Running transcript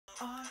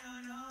all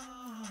I know.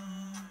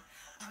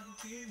 I will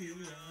give you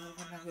love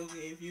and I will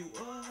give you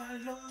all I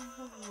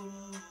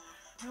love.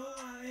 No,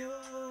 I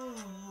owe.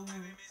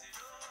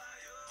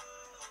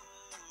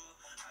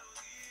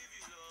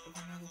 And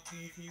I will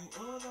give you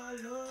all I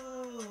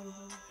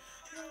love.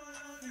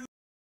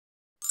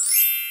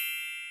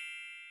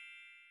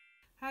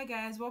 Hi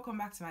guys, welcome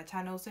back to my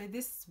channel. So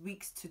this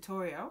week's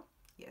tutorial,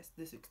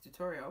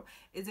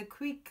 is a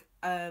quick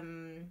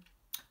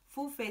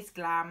full face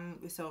glam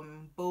with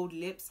some bold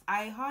lips.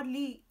 I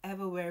hardly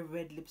ever wear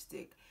red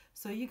lipstick,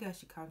 so you guys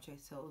should count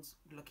yourselves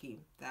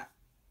lucky that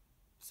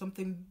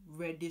something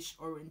reddish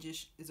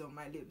orangish is on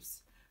my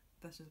lips.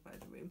 That's just by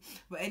the way.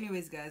 But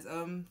anyways guys,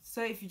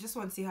 so if you just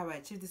want to see how I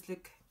achieve this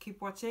look, keep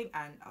watching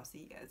and I'll see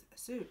you guys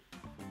soon.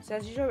 So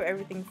as usual with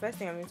everything, first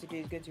thing I'm going to do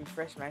is going to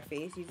refresh my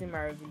face using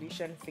my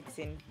Revolution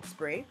fixing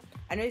spray.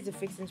 I know it's a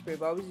fixing spray,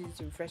 but I always use it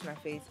to refresh my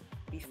face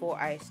before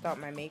I start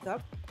my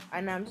makeup.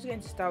 And I'm just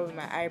going to start with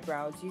my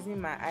eyebrows using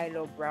my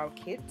Eylure brow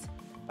kit.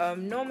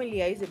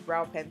 Normally I use a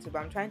brow pencil, but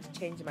I'm trying to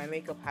change my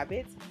makeup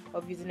habits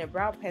of using a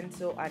brow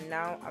pencil, and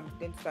now I'm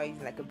going to start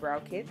using like a brow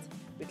kit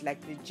with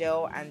like the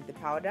gel and the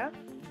powder.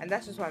 And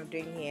that's just what I'm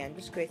doing here. I'm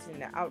just creating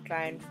the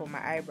outline for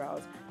my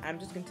eyebrows, and I'm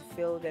just going to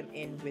fill them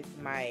in with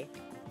my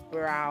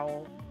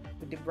brow,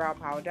 with the brow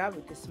powder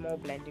with a small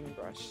blending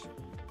brush.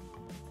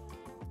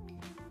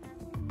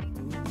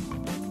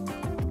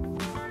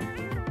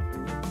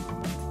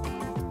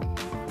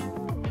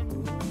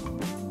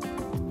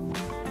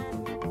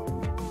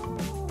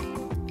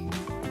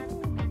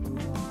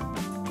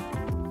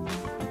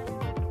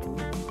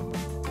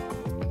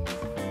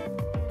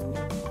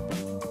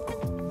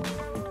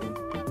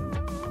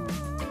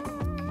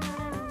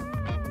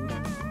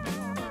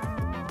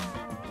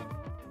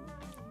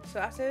 So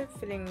after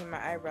filling in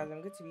my eyebrows,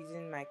 I'm going to be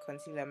using my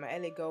concealer, my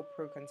LA Girl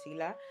Pro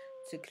Concealer,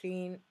 to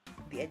clean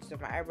the edges of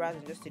my eyebrows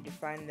and just to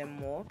define them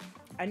more.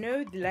 I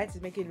know the light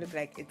is making it look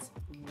like it's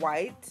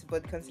white,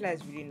 but the concealer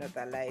is really not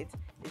that light.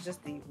 It's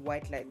just the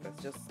white light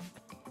that's just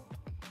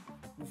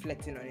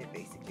reflecting on it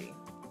basically.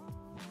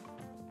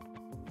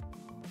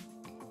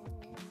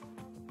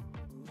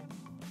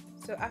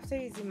 So after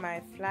using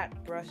my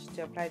flat brush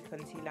to apply the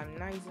concealer, I'm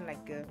now using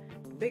like a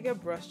bigger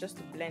brush just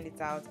to blend it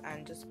out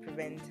and just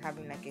prevent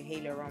having like a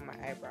halo around my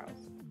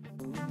eyebrows.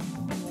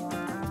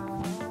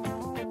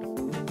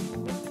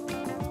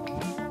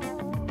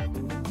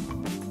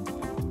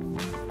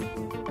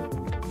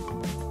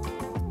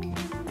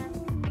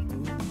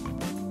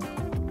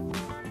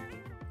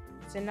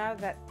 So now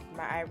that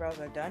my eyebrows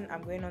are done,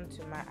 I'm going on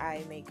to my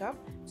eye makeup.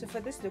 So for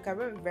this look, I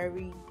went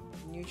very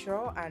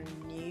neutral and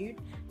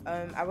nude.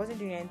 I wasn't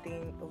doing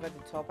anything over the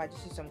top. I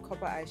just used some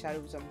copper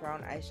eyeshadow with some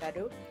brown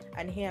eyeshadow,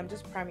 and here I'm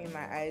just priming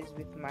my eyes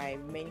with my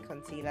main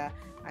concealer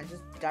and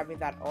just dabbing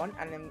that on,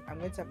 and then I'm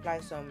going to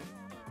apply some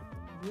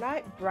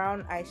light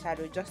brown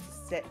eyeshadow just to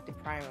set the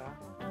primer.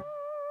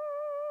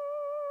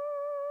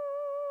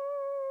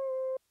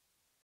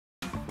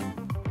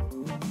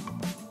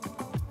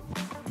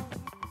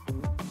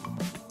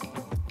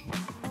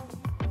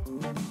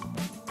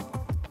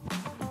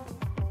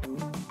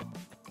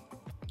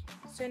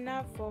 So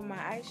now for my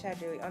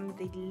eyeshadow, on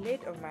the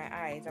lid of my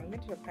eyes, I'm going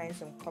to be applying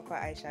some copper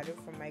eyeshadow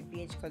from my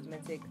BH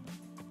Cosmetic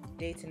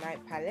Day to Night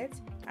palette.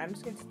 I'm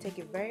just going to take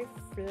a very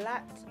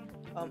flat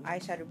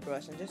eyeshadow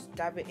brush and just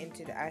dab it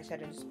into the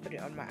eyeshadow and just put it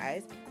on my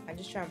eyes, and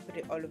just try and put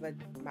it all over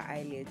my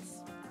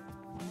eyelids.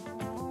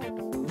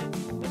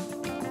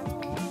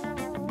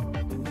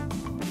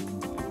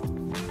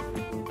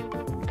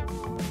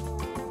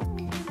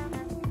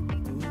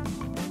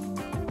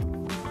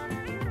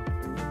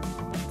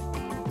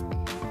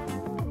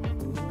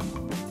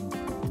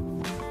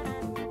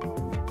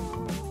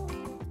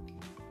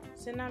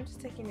 So now I'm just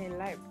taking a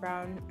light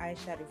brown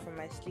eyeshadow from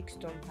my Sleek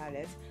Stone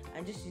palette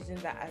and just using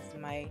that as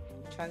my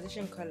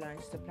transition color and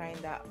just applying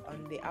that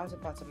on the outer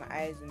part of my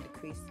eyes and the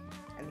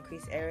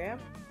crease area.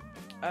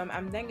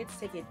 I'm then going to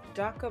take a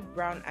darker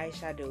brown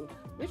eyeshadow,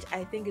 which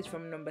I think is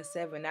from number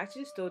 7. I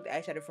actually stole the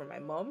eyeshadow from my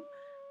mom.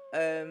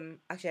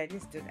 Actually I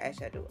didn't steal the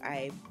eyeshadow,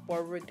 I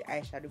borrowed the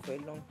eyeshadow for a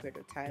long period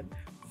of time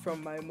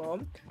from my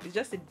mom. It's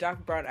just a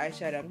dark brown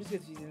eyeshadow. I'm just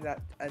going to be using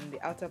that on the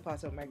outer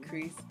part of my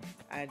crease,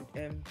 and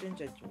don't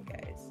judge me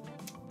guys.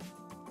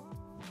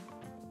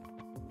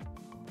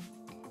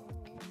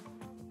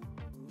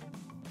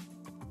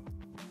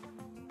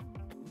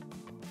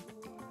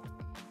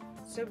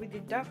 So with the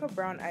darker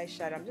brown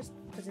eyeshadow, I'm just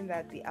putting that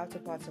at the outer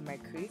part of my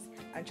crease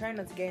and trying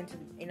not to get into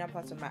the inner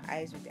part of my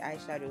eyes with the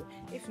eyeshadow.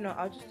 If not,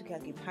 I'll just look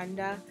like a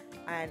panda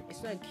and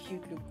it's not a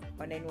cute look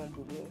on anyone,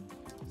 boo boo.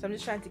 So I'm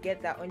just trying to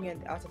get that only on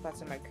the outer part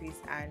of my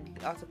crease and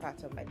the outer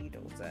part of my lid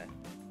also.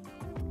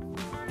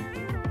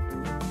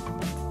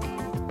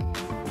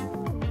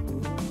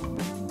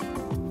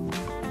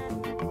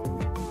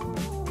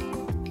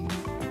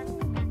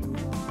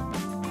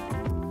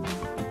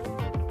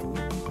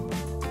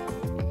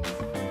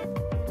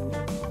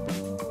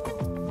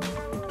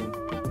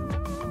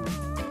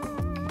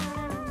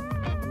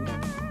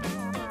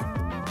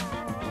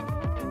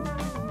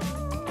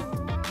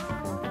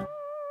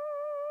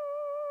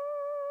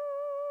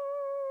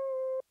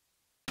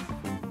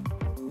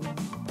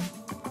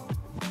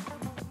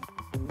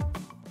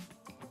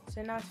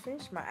 So now to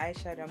finish my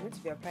eyeshadow, I'm going to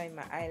be applying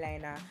my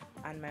eyeliner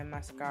and my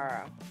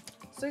mascara.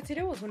 So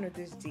today was one of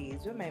those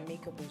days where my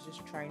makeup was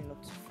just trying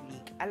not to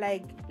fleek. I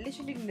like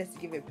literally needed to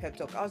give a pep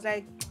talk. I was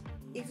like,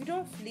 if you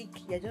don't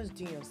fleek, you're just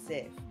doing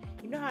yourself.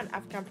 You know how an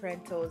African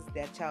parent tells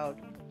their child,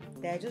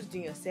 they're just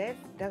doing yourself?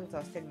 That's what I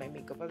was telling my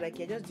makeup. I was like,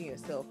 you're just doing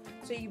yourself.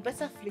 So you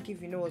better fleek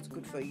if you know what's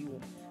good for you.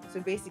 So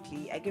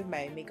basically, I gave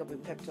my makeup a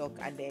pep talk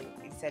and then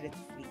it decided to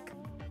fleek.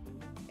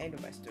 End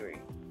of my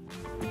story.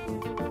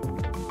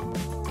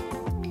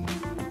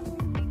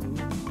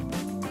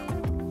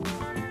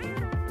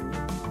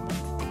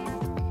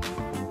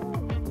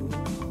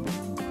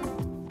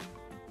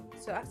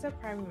 So after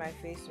priming my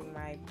face with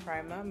my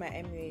primer, my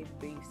MUA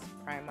Probase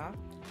Primer,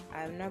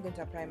 I'm now going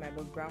to apply my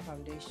Bobbi Brown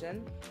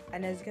foundation.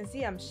 And as you can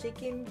see, I'm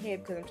shaking here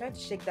because I'm trying to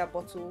shake that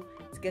bottle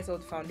to get all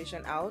the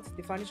foundation out.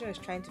 The foundation is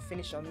trying to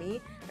finish on me,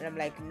 and I'm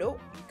like, no,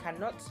 you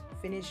cannot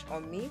finish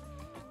on me.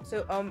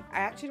 So I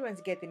actually went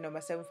to get the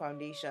number 7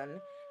 foundation,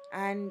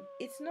 and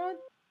it's not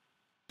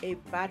a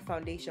bad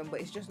foundation,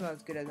 but it's just not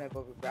as good as my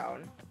Bobbi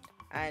Brown.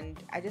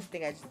 And I just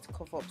think I just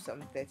cough up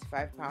some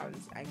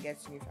 £35 and get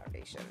new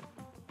foundation.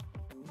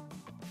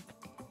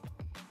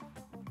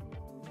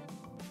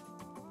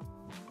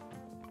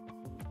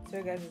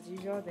 So guys, as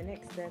usual, the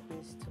next step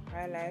is to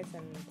highlight,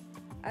 and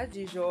as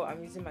usual,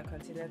 I'm using my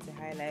concealer to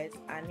highlight.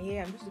 And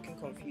here I'm just looking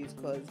confused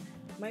because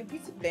my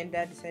beauty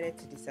blender decided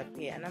to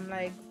disappear, and I'm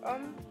like,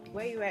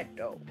 where you at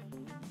though?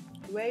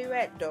 Where you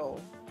at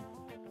though?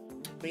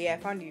 But yeah, I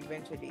found it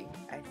eventually,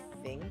 I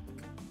think.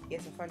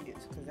 Yes, I found it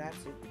because I had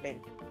to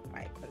blend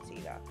my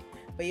concealer.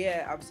 But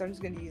yeah, so I'm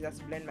just going to use that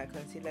to blend my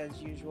concealer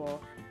as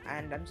usual,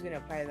 and I'm just going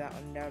to apply that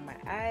under my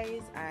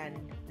eyes and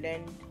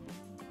blend,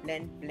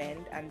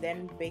 and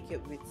then bake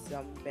it with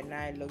some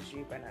BenNye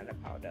luxury banana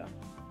powder.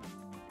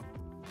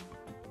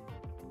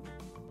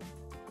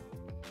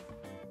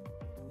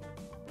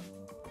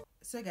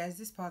 So guys,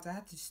 this part I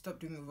had to stop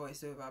doing the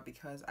voiceover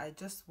because I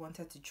just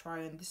wanted to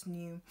try on this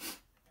new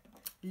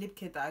lip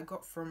kit that I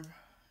got from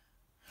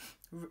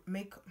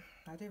Makeup,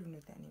 I don't even know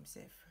their name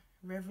safe.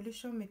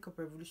 Revolution Makeup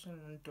Revolution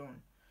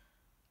Undone.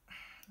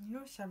 You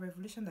know, Sha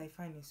Revolution that I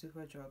find in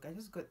Superdrug. I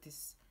just got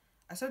this,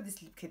 I saw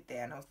this lip kit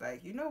there and I was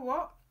like, you know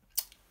what?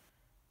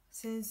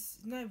 Since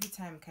not every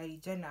time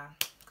Kylie Jenner,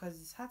 because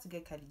it's hard to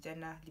get Kylie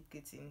Jenner lip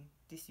kits in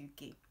this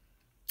UK,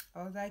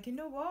 I was like, you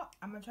know what?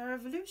 I'm gonna try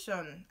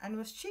Revolution, and it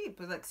was cheap. It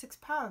was like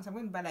 £6. I'm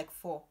going to buy like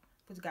 4.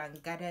 Put it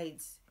and gather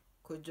it,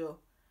 Kojo,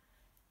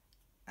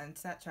 and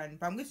start trying.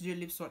 But I'm going to do a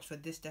lip swatch for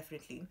this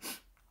definitely.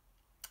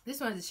 This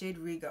one is the shade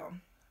Regal,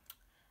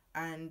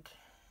 and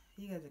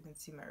you guys can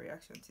see my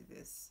reaction to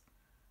this.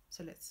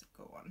 So let's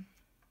go on.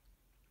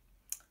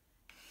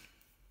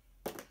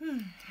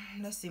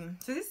 Let's see.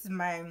 So this is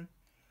my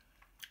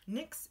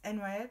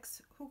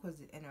NYX. Who calls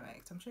it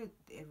NYX? I'm sure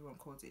everyone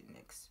calls it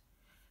NYX.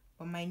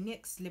 But my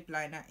NYX lip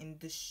liner in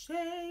the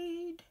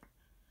shade,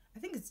 I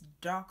think it's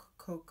dark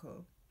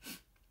cocoa,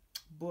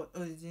 but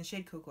it's in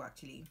shade cocoa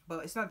actually,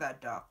 but it's not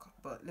that dark.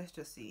 But let's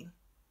just see.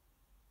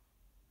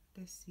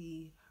 Let's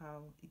see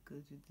how it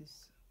goes with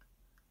this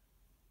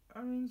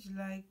orange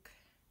like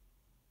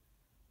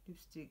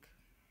lipstick.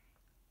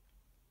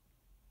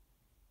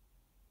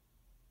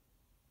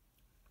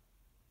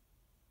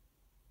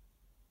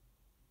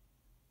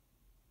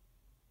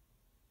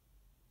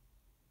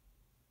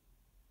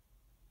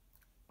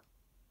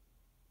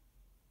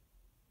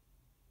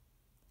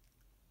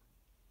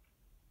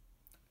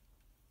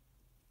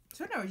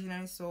 So when I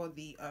originally saw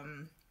the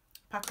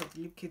pack of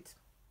the lip kit,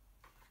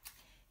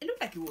 it looked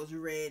like it was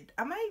red.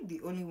 Am I the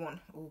only one?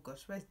 Oh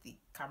gosh, where's the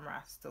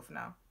camera stuff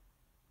now?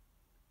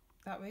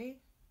 That way?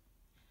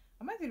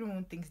 Am I the only one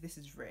who thinks this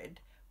is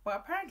red? But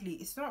apparently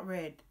it's not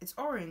red, it's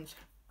orange.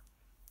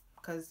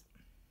 Because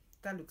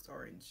that looks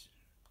orange.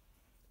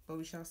 But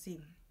we shall see.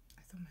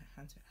 I thought my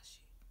hands were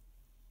ashy.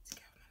 It's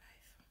get out of my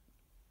life.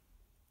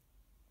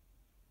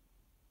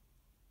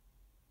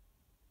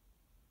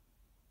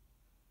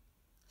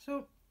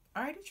 So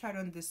I already tried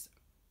on this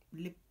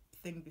lip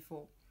thing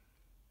before,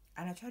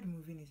 and I tried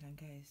moving it, and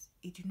guys,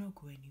 it did not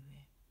go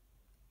anywhere.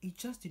 It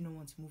just did not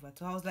want to move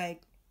at all. I was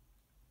like,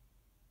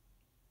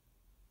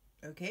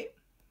 okay,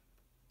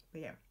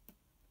 but yeah.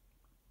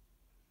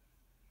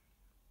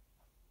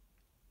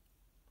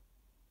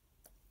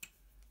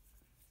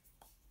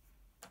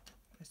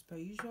 As per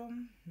usual,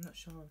 I'm not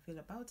sure how I feel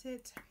about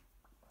it,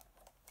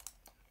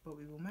 but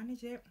we will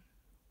manage it.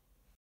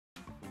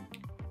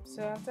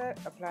 So after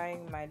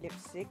applying my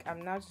lipstick,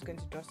 I'm now just going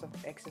to dust off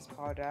excess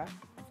powder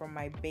from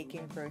my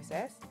baking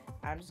process.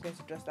 I'm just going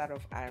to dust that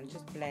off and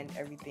just blend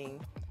everything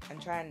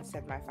and try and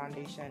set my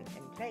foundation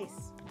in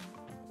place.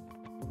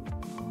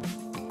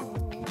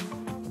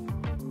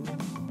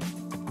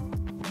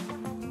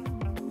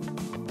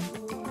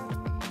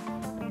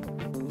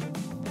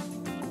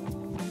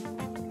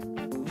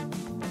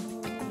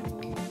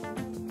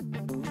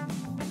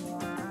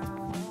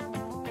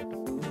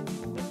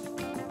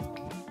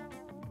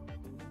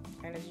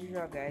 And as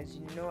usual guys,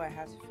 you know I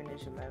have to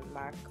finish with my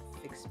MAC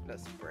Fix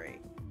Spray.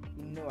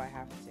 You know I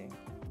have to.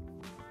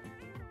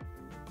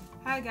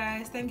 Hi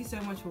guys, thank you so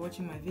much for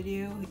watching my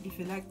video. If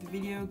you liked the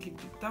video, click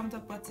the thumbs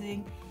up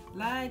button,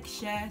 like,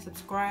 share,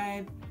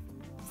 subscribe,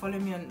 follow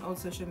me on all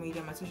social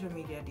media. My social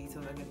media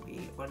details are going to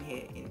be on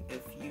here in a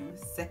few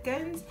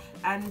seconds,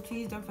 and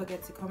please don't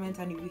forget to comment,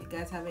 and if you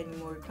guys have any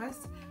more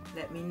requests,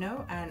 let me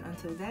know. And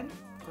until then,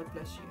 God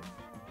bless you.